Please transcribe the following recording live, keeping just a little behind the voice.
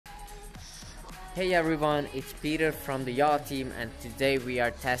Hey everyone, it's Peter from the Yaw team, and today we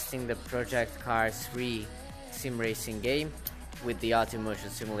are testing the Project Cars 3 sim racing game with the Yaw2 motion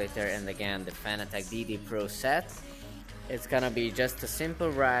simulator and again the Fanatec DD Pro set. It's gonna be just a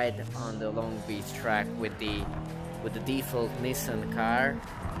simple ride on the Long Beach track with the default Nissan car,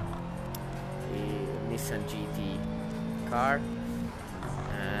 the Nissan GT car.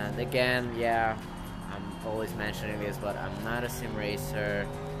 And again, yeah, I'm always mentioning this, but I'm not a sim racer.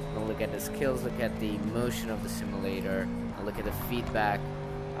 Don't look at the skills, look at the motion of the simulator, and look at the feedback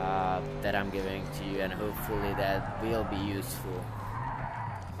that I'm giving to you, and hopefully that will be useful.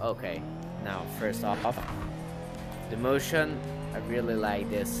 Okay, now first off, the motion. I really like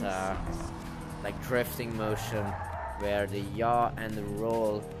this like drifting motion where the yaw and the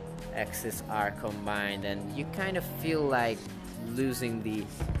roll axis are combined, and you kind of feel like losing the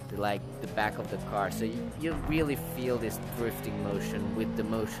back of the car, so you really feel this drifting motion with the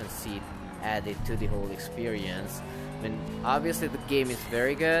motion seat added to the whole experience. I mean, obviously the game is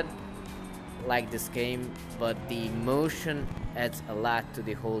very good, like this game, but the motion adds a lot to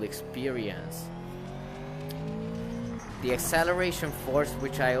the whole experience. The acceleration force,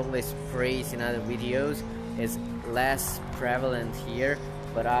 which I always praise in other videos, is less prevalent here,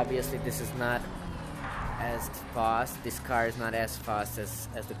 but obviously this is not as fast. This car is not as fast as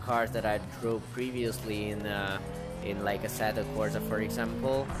the cars that I drove previously in like Assetto Corsa, for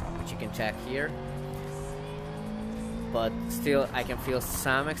example, which you can check here. But still, I can feel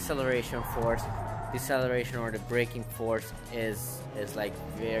some acceleration force. Deceleration or the braking force is like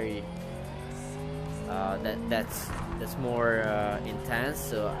very that's more intense,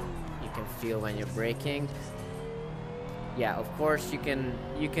 so you can feel when you're braking. Yeah, of course you can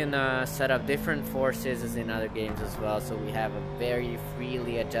set up different forces as in other games as well, so we have a very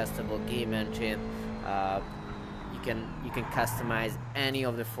freely adjustable game engine. You can customize any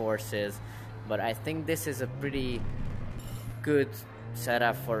of the forces, but I think this is a pretty good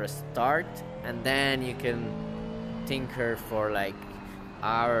setup for a start, and then you can tinker for like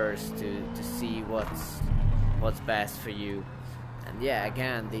hours to see what's best for you. And yeah,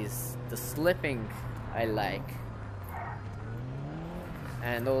 again, the slipping I like.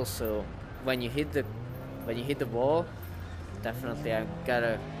 And also, when you hit the wall, definitely I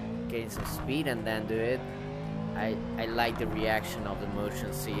gotta gain some speed and then do it. I like the reaction of the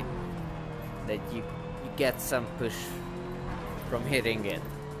motion seat, that you get some push from hitting it,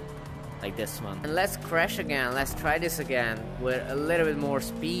 like this one. And let's crash again. Let's try this again with a little bit more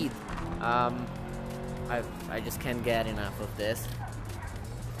speed. I just can't get enough of this.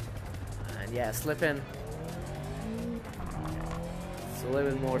 And yeah, slipping. A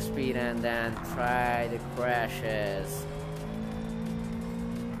little bit more speed and then try the crashes.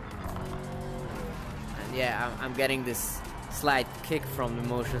 And yeah, I'm getting this slight kick from the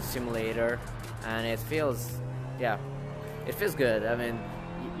motion simulator, and it feels good. I mean,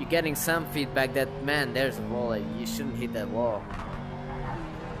 you're getting some feedback that, man, there's a wall, you shouldn't hit that wall.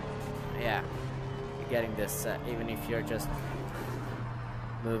 Yeah, you're getting this even if you're just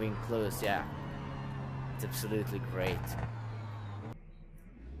moving close. Yeah, it's absolutely great.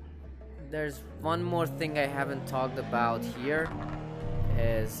 There's one more thing I haven't talked about here,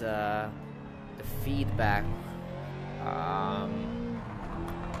 is the feedback of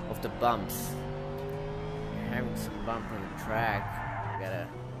the bumps. You're having some bump on the track. I gotta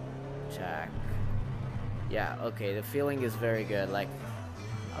check. Yeah, okay, the feeling is very good. Like,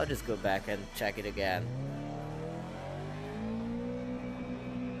 I'll just go back and check it again.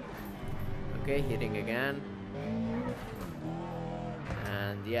 Okay, hitting again.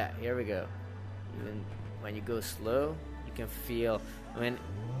 And yeah, here we go. Even when you go slow, you can feel, I mean,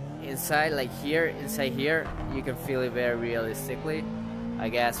 inside here, you can feel it very realistically. I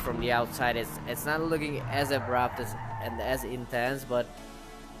guess from the outside it's not looking as abrupt and as intense, but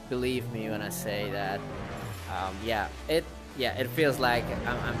believe me when I say that, it feels like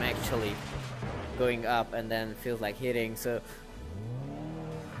I'm actually going up, and then feels like hitting. So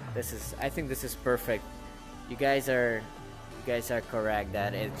I think this is perfect. You guys are correct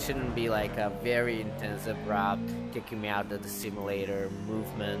that it shouldn't be like a very intense abrupt kicking me out of the simulator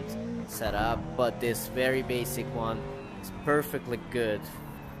movement setup, but this very basic one is perfectly good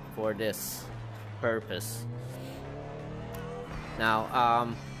for this purpose.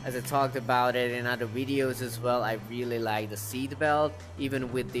 Now, as I talked about it in other videos as well, I really like the seat belt,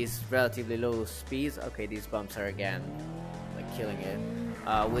 even with these relatively low speeds. Okay, these bumps are again like killing it.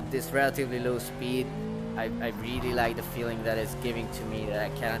 With this relatively low speed, I really like the feeling that it's giving to me, that I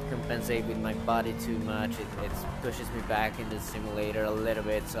cannot compensate with my body too much. It pushes me back in the simulator a little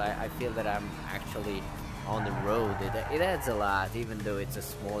bit, so I feel that I'm actually on the road. It adds a lot, even though it's a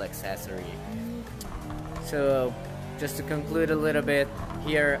small accessory. So just to conclude a little bit,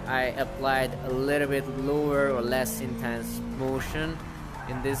 here I applied a little bit lower or less intense motion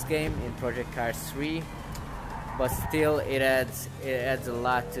in this game, in Project Cars 3, but still it adds a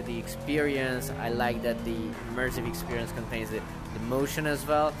lot to the experience. I like that the immersive experience contains the motion as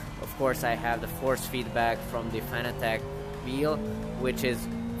well. Of course, I have the force feedback from the Fanatec wheel, which is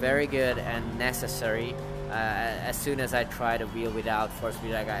very good and necessary. As soon as I tried a wheel without force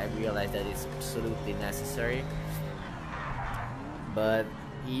feedback, I realized that it's absolutely necessary. But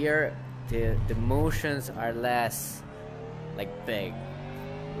here the motions are less like big,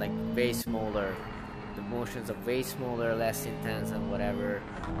 like way smaller. The motions are way smaller, less intense and whatever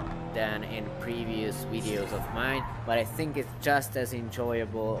than in previous videos of mine, but I think it's just as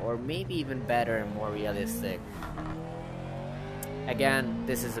enjoyable, or maybe even better and more realistic. Again,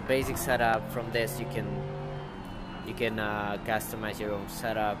 this is a basic setup. From this you can customize your own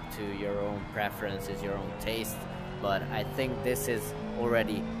setup to your own preferences, your own taste, but I think this is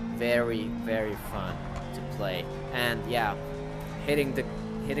already very fun to play. And yeah, hitting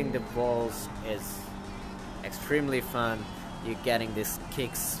the balls is extremely fun. You're getting these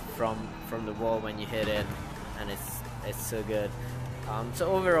kicks from the wall when you hit it, and it's so good.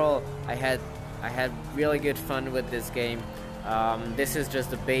 So overall, I had really good fun with this game. This is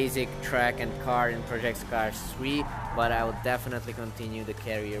just a basic track and car in Project Cars 3, but I will definitely continue the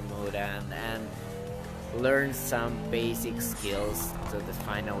career mode and learn some basic skills so that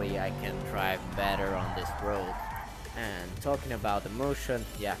finally I can drive better on this road. And talking about the motion,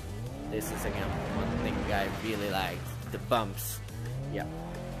 yeah, this is again one thing I really liked, the bumps. Yeah.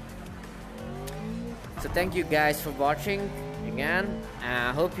 So thank you guys for watching again.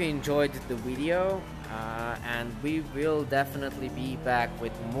 I hope you enjoyed the video, and we will definitely be back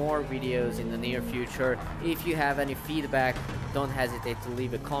with more videos in the near future. If you have any feedback, don't hesitate to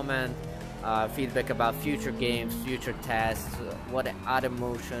leave a comment. Feedback about future games, future tests, what other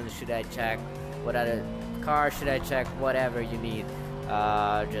motions should I check, what other cars should I check, whatever you need.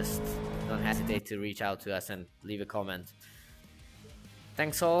 Just don't hesitate to reach out to us and leave a comment.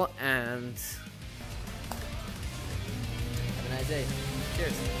 Thanks all, and have a nice day.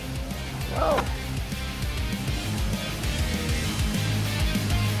 Cheers.